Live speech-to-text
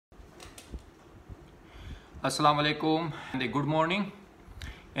Assalamu alaikum and good morning.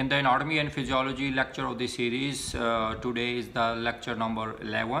 In the Anatomy and Physiology lecture of the series, today is the lecture number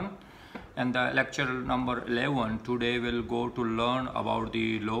 11. And the lecture number 11 today will go to learn about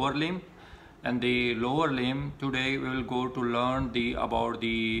the lower limb. And the lower limb today we will go to learn about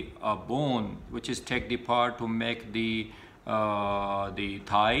the bone, which is take the part to make the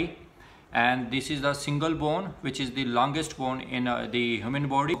thigh. And this is the single bone, which is the longest bone in the human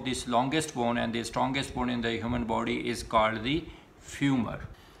body. This longest bone and the strongest bone in the human body is called the femur.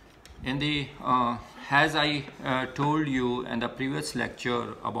 In the as I told you in the previous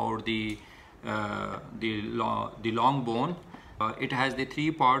lecture about the long bone, it has the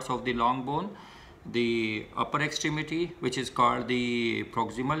three parts of the long bone: the upper extremity, which is called the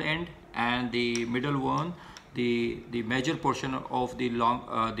proximal end, and the middle one. The major portion of the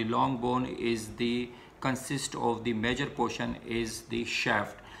long bone is consist of the major portion is the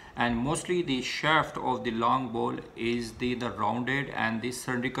shaft, and mostly the shaft of the long bone is the rounded and the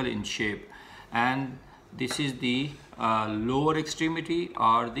cylindrical in shape, and this is the lower extremity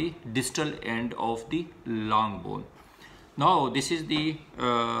or the distal end of the long bone. Now this is the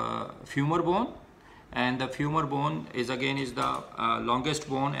femur bone, and the femur bone is the longest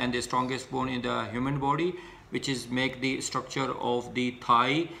bone and the strongest bone in the human body, which is make the structure of the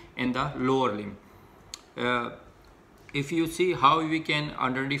thigh in the lower limb. If you see how we can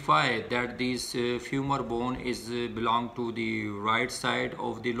identify that this femur bone is belong to the right side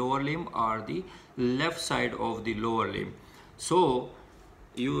of the lower limb or the left side of the lower limb. So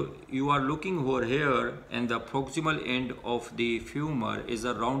you are looking over here, and the proximal end of the femur is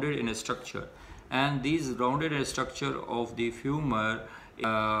a rounded in a structure, and this rounded in structure of the femur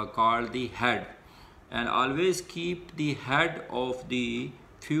called the head. And always keep the head of the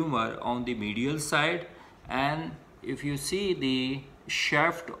femur on the medial side, and if you see the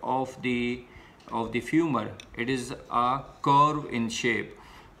shaft of the femur, it is a curve in shape.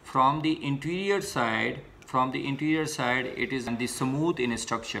 From the interior side it is the smooth in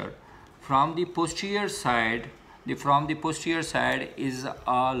structure. From the posterior side is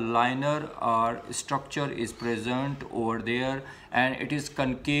a linear or structure is present over there, and it is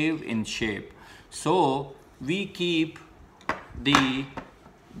concave in shape. So we keep the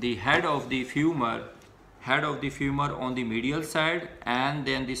head of the femur on the medial side, and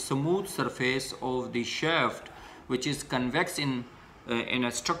then the smooth surface of the shaft, which is convex in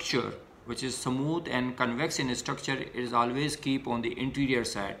a structure, which is smooth and convex in a structure, is always keep on the interior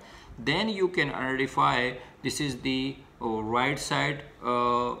side. Then you can identify this is the right side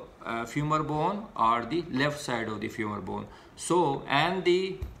femur bone or the left side of the femur bone. So, and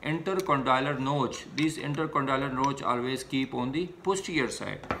the intercondylar notch, this intercondylar notch always keep on the posterior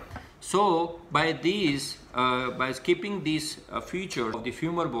side. So by skipping this feature of the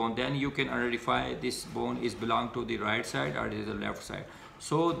femur bone, then you can identify this bone is belong to the right side or it is the left side.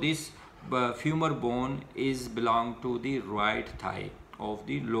 So this femur bone is belong to the right thigh of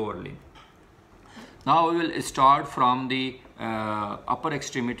the lower limb. Now we will start from the upper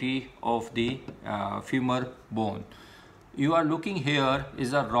extremity of the femur bone. You are looking here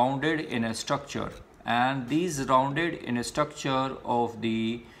is a rounded in a structure, and this rounded in a structure of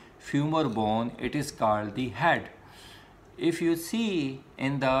the femur bone, it is called the head. If you see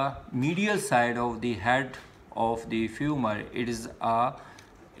in the medial side of the head of the femur, it is a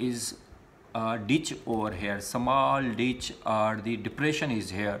ditch over here, small ditch or the depression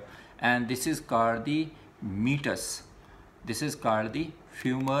is here, and this is called the meatus. This is called the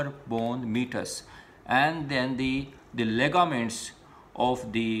femur bone meatus, and then the ligaments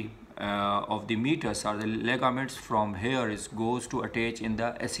of the meatus, or the ligaments from here goes to attach in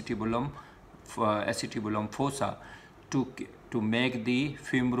the acetabulum fossa to make the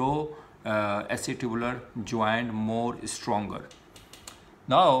femoro-acetabular joint more stronger.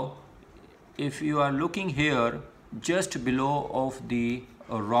 Now if you are looking here, just below of the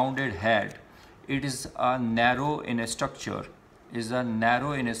rounded head, it is a narrow in a structure,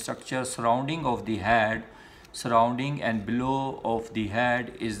 surrounding of the head. Surrounding and below of the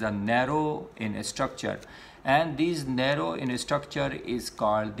head is the narrow in a structure, and this narrow in a structure is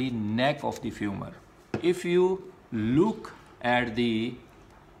called the neck of the femur. If you look at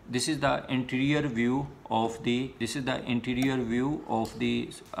this is the interior view of the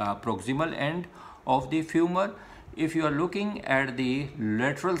proximal end of the femur. If you are looking at the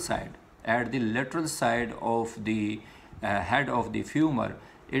lateral side, of the head of the femur,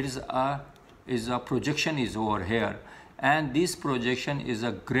 it is a projection is over here, and this projection is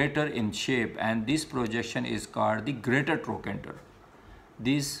a greater in shape, and this projection is called the greater trochanter.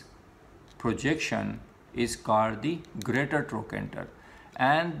 This projection is called the greater trochanter,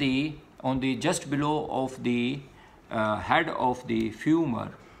 and the on the just below of the head of the femur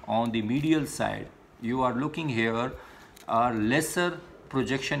on the medial side, you are looking here, a lesser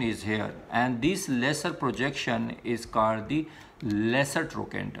projection is here, and this lesser projection is called the lesser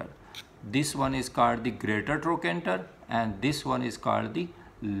trochanter. This one is called the greater trochanter, and this one is called the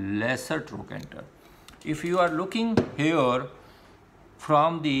lesser trochanter. If you are looking here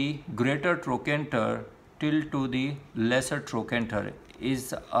from the greater trochanter till to the lesser trochanter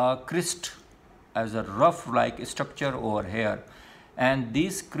is a crest, as a rough like structure over here, and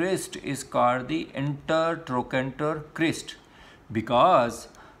this crest is called the intertrochanter crest. Because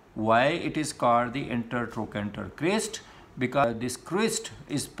why it is called the intertrochanter crest? Because this crest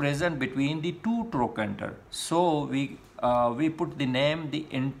is present between the two trochanter, so we put the name the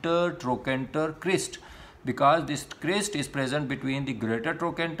intertrochanter crest, because this crest is present between the greater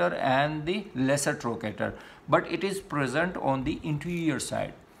trochanter and the lesser trochanter, but it is present on the interior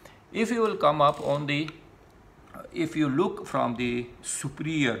side. If you will come up on the, if you look from the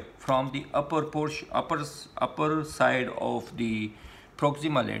superior, from the upper portion, upper side of the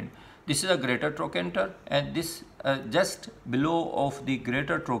proximal end, this is a greater trochanter, and this just below of the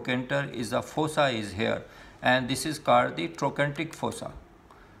greater trochanter is a fossa is here, and this is called the trochanteric fossa.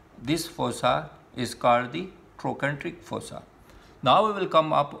 This fossa is called the trochanteric fossa. Now we will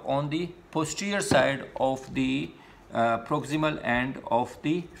come up on the posterior side of the proximal end of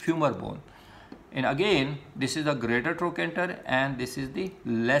the femur bone. And again, this is the greater trochanter and this is the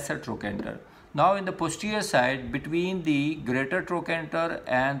lesser trochanter. Now in the posterior side, between the greater trochanter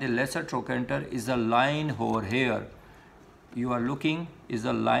and the lesser trochanter is a line over here. You are looking is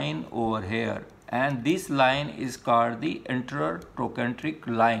a line over here, and this line is called the intertrochanteric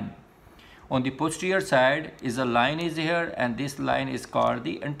line. On the posterior side is a line is here, and this line is called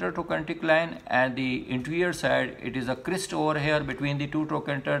the intertrochanteric line, and the interior side it is a crest over here between the two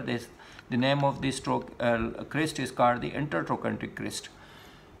trochanter. The name of this crest is called the intertrochanteric crest.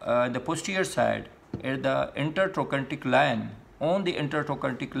 The posterior side is the intertrochanteric line. On the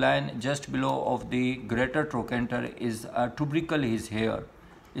intertrochanteric line, just below of the greater trochanter is a tubercle is here.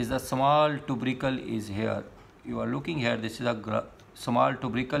 Is a small tubercle is here. You are looking here. This is a small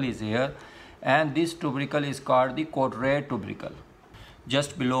tubercle is here, and this tubercle is called the quadrate tubercle.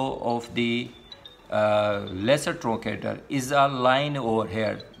 Just below of the lesser trochanter is a line over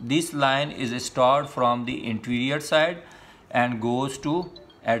here. This line is started from the interior side and goes to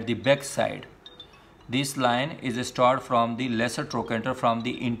at the back side. This line is started from the lesser trochanter from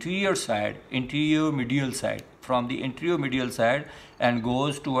the interior side, interior medial side, from the interior medial side, and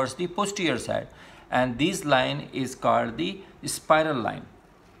goes towards the posterior side. And this line is called the spiral line.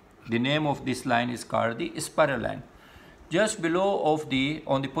 The name of this line is called the spiral line. Just below of the,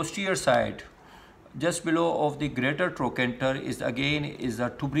 on the posterior side, just below of the greater trochanter is again is a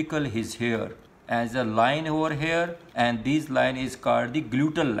tubercle is here as a line over here, and this line is called the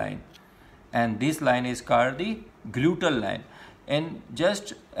gluteal line, and this line is called the gluteal line. And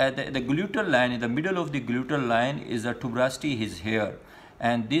just at the gluteal line, in the middle of the gluteal line is a tuberosity is here,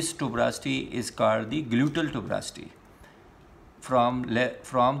 and this tuberosity is called the gluteal tuberosity. From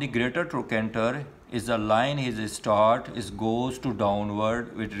the greater trochanter is a line is start is goes to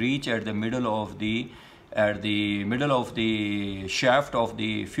downward, which reach at the middle of the shaft of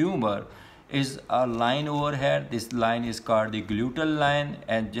the femur is a line over here. This line is called the gluteal line,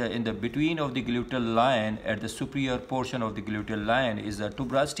 and in the between of the gluteal line, at the superior portion of the gluteal line is a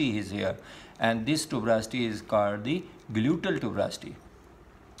tuberosity is here, and this tuberosity is called the gluteal tuberosity.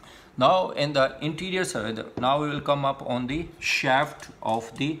 Now in the interior side, now we will come up on the shaft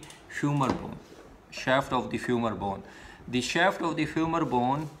of the femur bone. Shaft of the femur bone. The shaft of the femur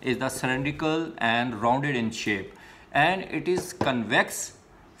bone is the cylindrical and rounded in shape, and it is convex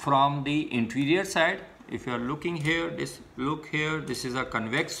from the interior side. If you are looking here, this is a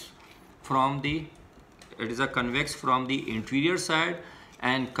convex from the, it is a convex from the interior side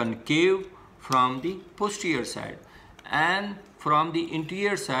and concave from the posterior side, and from the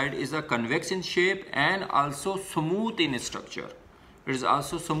interior side is a convex in shape and also smooth in structure. It is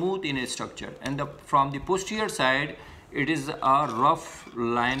also smooth in structure, and from the posterior side it is a rough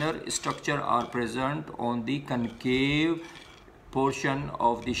liner structure are present on the concave portion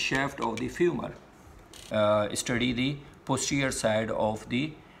of the shaft of the femur. Study the posterior side of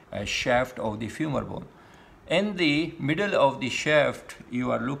the shaft of the femur bone. In the middle of the shaft,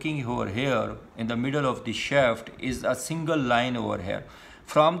 you are looking over here, in the middle of the shaft is a single line over here.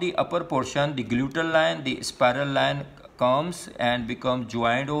 From the upper portion, the gluteal line, the spiral line comes and becomes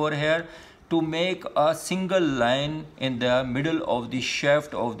joined over here to make a single line in the middle of the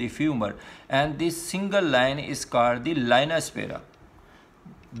shaft of the femur, and this single line is called the linea aspera.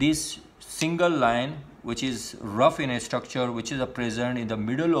 This single line which is rough in a structure, which is present in the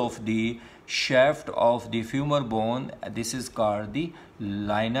middle of the shaft of the femur bone. This is called the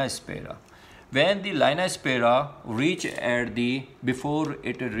linea aspera. When the linea aspera reach at the, before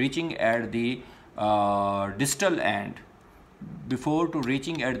it reaching at the distal end, before to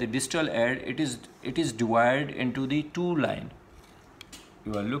reaching at the distal end, it is divided into the two line.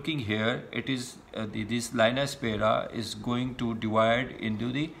 You are looking here, it is this linea aspera is going to divide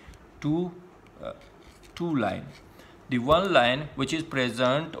into the two line. The one line which is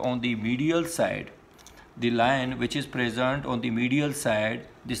present on the medial side, the line which is present on the medial side,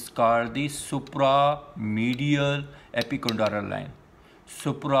 this is called the supramedial epicondyle line.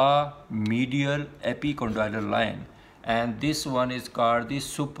 Supramedial epicondyle line. And this one is called the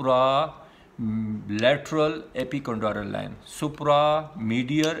supralateral epicondyle line.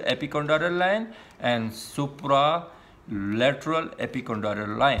 Supramedial epicondyle line and supralateral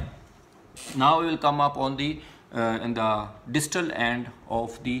epicondyle line. Now we will come up on the in the distal end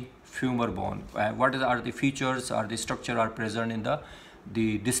of the femur bone. What are the features or the structure are present in the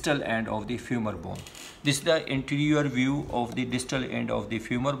distal end of the femur bone? This is the interior view of the distal end of the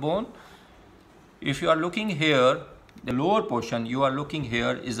femur bone. If you are looking here, the lower portion you are looking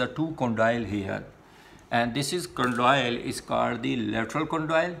here is a two condyle here, and this is condyle is called the lateral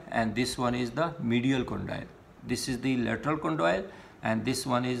condyle, and this one is the medial condyle. This is the lateral condyle and this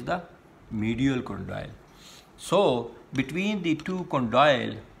one is the medial condyle. So between the two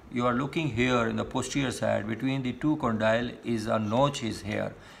condyle, you are looking here in the posterior side, between the two condyle is a notch is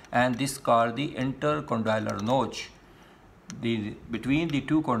here, and this is called the intercondylar notch. Between the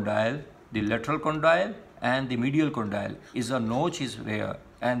two condyle, the lateral condyle and the medial condyle is a notch is here,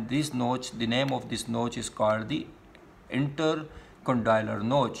 and this notch, the name of this notch is called the intercondylar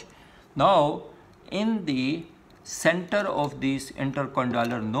notch. Now in the center of this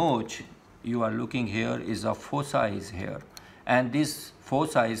intercondylar notch, you are looking here is a fossa is here, and this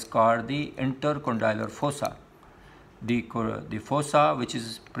fossa is called the intercondylar fossa. The fossa which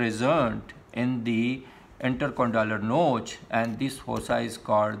is present in the intercondylar notch, and this fossa is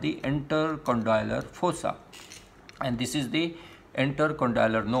called the intercondylar fossa, and this is the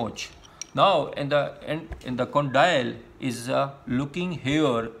intercondylar notch. Now in the condyle is looking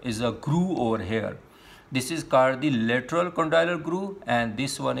here is a groove over here. This is called the lateral condylar groove, and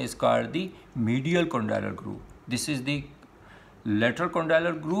this one is called the medial condylar groove. This is the lateral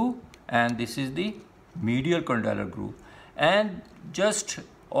condylar groove and this is the medial condylar groove. And just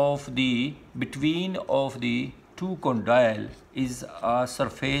of the between of the two condyle is a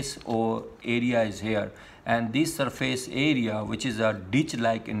surface or area is here, and this surface area which is a ditch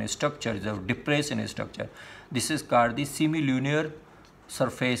like in a structure, is a depressed in a structure. This is called the semilunar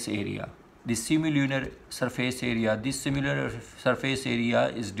surface area. The semilunar surface area, this semilunar surface area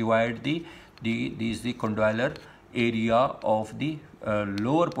is divide the condylar area of the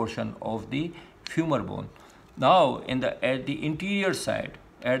lower portion of the femur bone. Now at the interior side,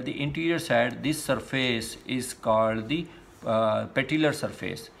 this surface is called the patellar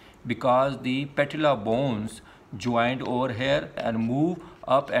surface, because the patella bones joined over here and move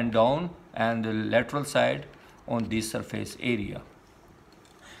up and down and the lateral side on this surface area.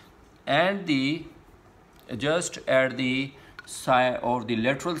 And just at the side or the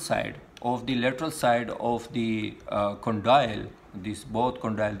lateral side of the condyle, this both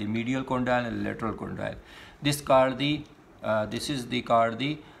condyle, the medial condyle and lateral condyle, this is called the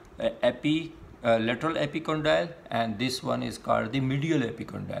lateral epicondyle, and this one is called the medial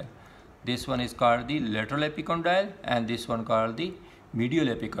epicondyle. This one is called the lateral epicondyle and this one called the medial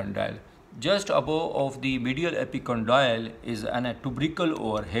epicondyle. Just above of the medial epicondyle is an tubercle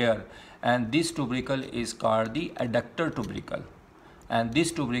over here, and this tubercle is called the adductor tubercle, and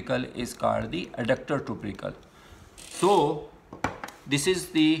this tubercle is called the adductor tubercle. So this is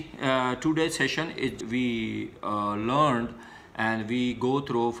the 2-day session. We learned and we go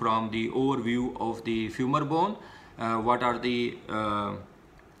through from the overview of the femur bone, what are the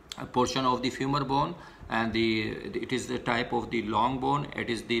portion of the femur bone, and it is the type of the long bone. It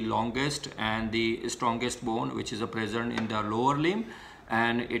is the longest and the strongest bone which is present in the lower limb,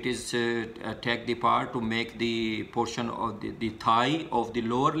 and it is take the part to make the portion of the thigh of the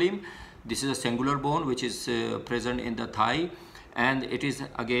lower limb. This is a singular bone which is present in the thigh, and it is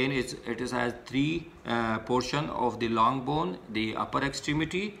again it has three portion of the long bone: the upper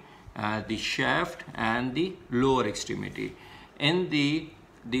extremity, the shaft and the lower extremity. In the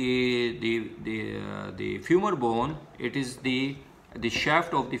femur bone, it is the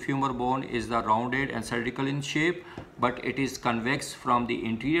shaft of the femur bone is the rounded and cylindrical in shape, but it is convex from the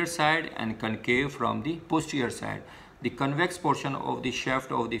interior side and concave from the posterior side. The convex portion of the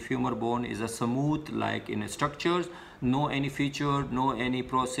shaft of the femur bone is a smooth like in structures, no any feature, no any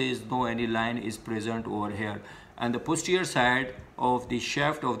process, no any line is present over here. And the posterior side of the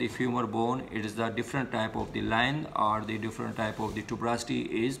shaft of the femur bone, it is the different type of the line or the different type of the tuberosity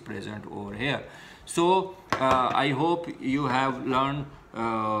is present over here. So I hope you have learned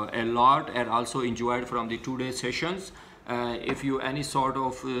a lot and also enjoyed from the 2-day sessions. If you any sort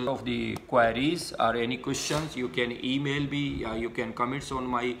of the queries or any questions, you can email me, you can comment on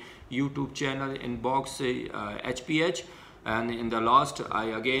my YouTube channel inbox HPH. And in the last, I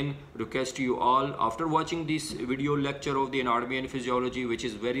again request you all, after watching this video lecture of the anatomy and physiology, which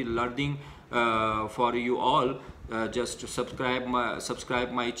is very learning for you all, just subscribe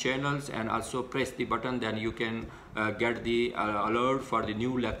my channels and also press the button, then you can get the alert for the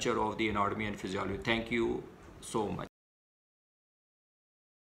new lecture of the anatomy and physiology. Thank you so much.